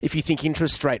If you think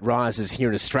interest rate rises here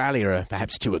in Australia are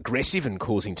perhaps too aggressive and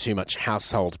causing too much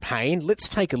household pain, let's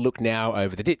take a look now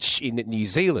over the ditch in New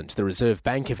Zealand. The Reserve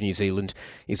Bank of New Zealand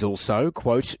is also,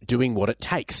 quote, doing what it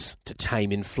takes to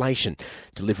tame inflation,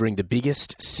 delivering the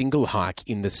biggest single hike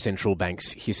in the central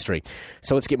bank's history.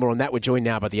 So let's get more on that. We're joined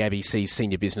now by the ABC's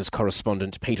senior business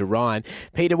correspondent, Peter Ryan.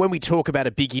 Peter, when we talk about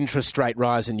a big interest rate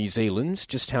rise in New Zealand,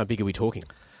 just how big are we talking?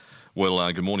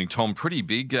 Well, good morning, Tom. Pretty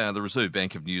big. The Reserve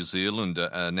Bank of New Zealand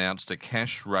announced a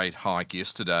cash rate hike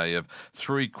yesterday of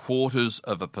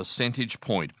 0.75 percentage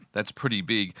point. That's pretty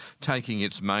big, taking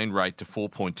its main rate to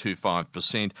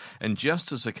 4.25%. And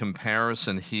just as a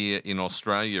comparison here in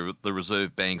Australia, the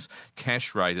Reserve Bank's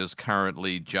cash rate is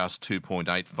currently just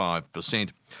 2.85%.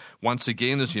 Once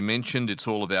again, as you mentioned, it's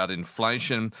all about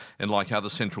inflation. And like other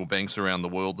central banks around the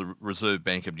world, the Reserve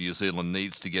Bank of New Zealand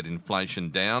needs to get inflation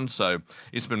down. So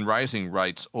it's been raising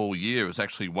rates all year. It's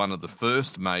actually one of the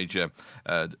first major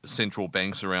central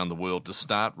banks around the world to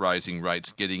start raising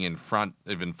rates, getting in front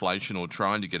of inflation or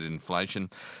trying to get inflation.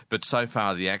 But so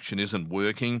far the action isn't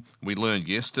working. We learned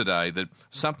yesterday that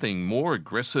something more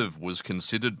aggressive was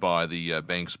considered by the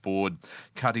bank's board,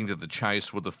 cutting to the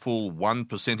chase with a full 1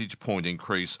 percentage point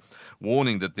increase,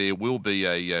 warning that there will be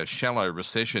a shallow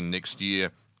recession next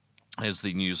year as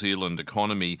the New Zealand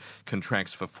economy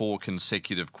contracts for 4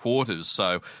 consecutive quarters.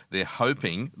 So they're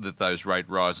hoping that those rate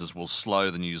rises will slow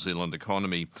the New Zealand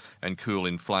economy and cool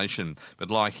inflation.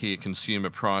 But like here, consumer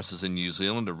prices in New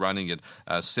Zealand are running at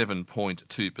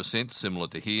 7.2%, similar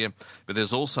to here. But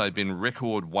there's also been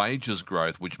record wages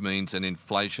growth, which means an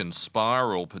inflation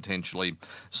spiral potentially,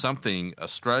 something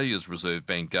Australia's Reserve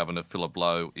Bank Governor Philip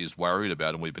Lowe is worried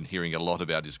about, and we've been hearing a lot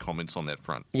about his comments on that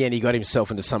front. Yeah, and he got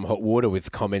himself into some hot water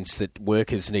with comments that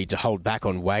workers need to hold back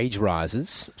on wage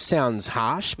rises. Sounds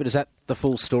harsh, but is that the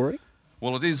full story?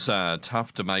 Well, it is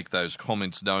tough to make those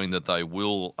comments knowing that they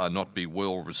will not be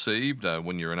well received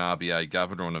when you're an RBA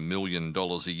governor on $1 million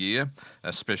a year,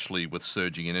 especially with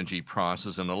surging energy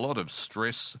prices and a lot of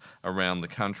stress around the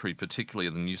country, particularly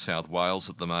in New South Wales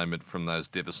at the moment from those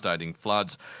devastating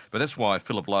floods. But that's why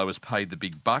Philip Lowe has paid the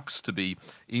big bucks to be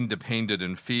independent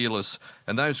and fearless.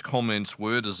 And those comments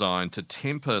were designed to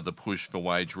temper the push for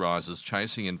wage rises,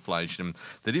 chasing inflation,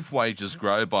 that if wages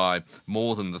grow by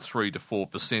more than the 3 to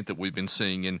 4% that we've been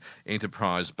seeing in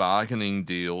enterprise bargaining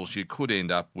deals, you could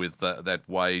end up with that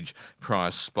wage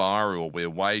price spiral where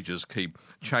wages keep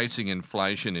chasing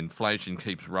inflation, inflation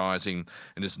keeps rising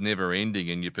and it's never ending,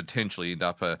 and you potentially end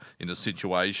up in a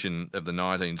situation of the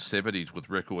 1970s with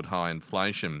record high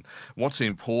inflation. What's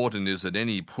important is that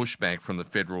any pushback from the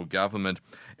federal government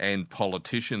and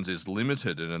politicians is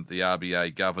limited, and the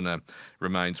RBA governor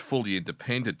remains fully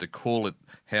independent to call it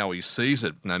how he sees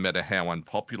it, no matter how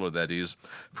unpopular that is.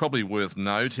 Probably worth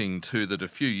noting too that a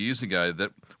few years ago,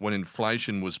 that when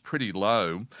inflation was pretty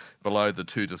low, below the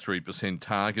 2 to 3%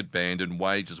 target band, and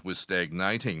wages were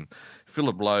stagnating,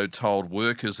 Philip Lowe told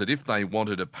workers that if they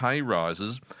wanted a pay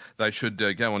rises, they should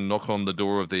go and knock on the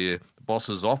door of their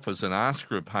boss's office and ask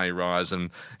for a pay rise. And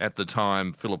at the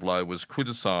time, Philip Lowe was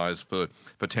criticised for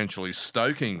potentially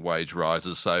stoking wage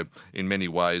rises. So in many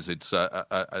ways, it's an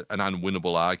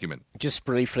unwinnable argument. Just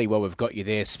briefly, while we've got you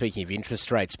there, speaking of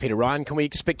interest rates, Peter Ryan, can we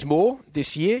expect more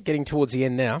this year, getting towards the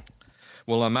end now?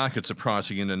 Well, our markets are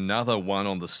pricing in another one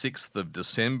on the 6th of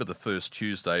December, the first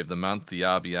Tuesday of the month, the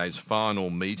RBA's final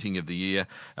meeting of the year.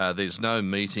 There's no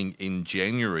meeting in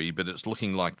January, but it's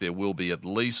looking like there will be at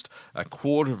least a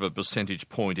 0.25 percentage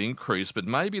point increase, but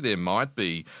maybe there might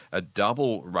be a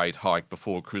double rate hike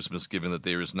before Christmas, given that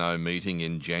there is no meeting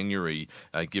in January,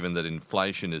 given that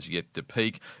inflation is yet to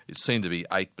peak. It seemed to be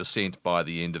 8% by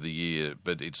the end of the year,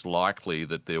 but it's likely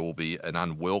that there will be an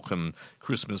unwelcome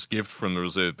Christmas gift from the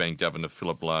Reserve Bank Governor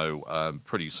Philip Lowe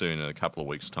pretty soon, in a couple of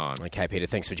weeks' time. Okay, Peter,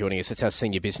 thanks for joining us. It's our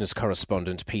senior business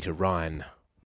correspondent, Peter Ryan.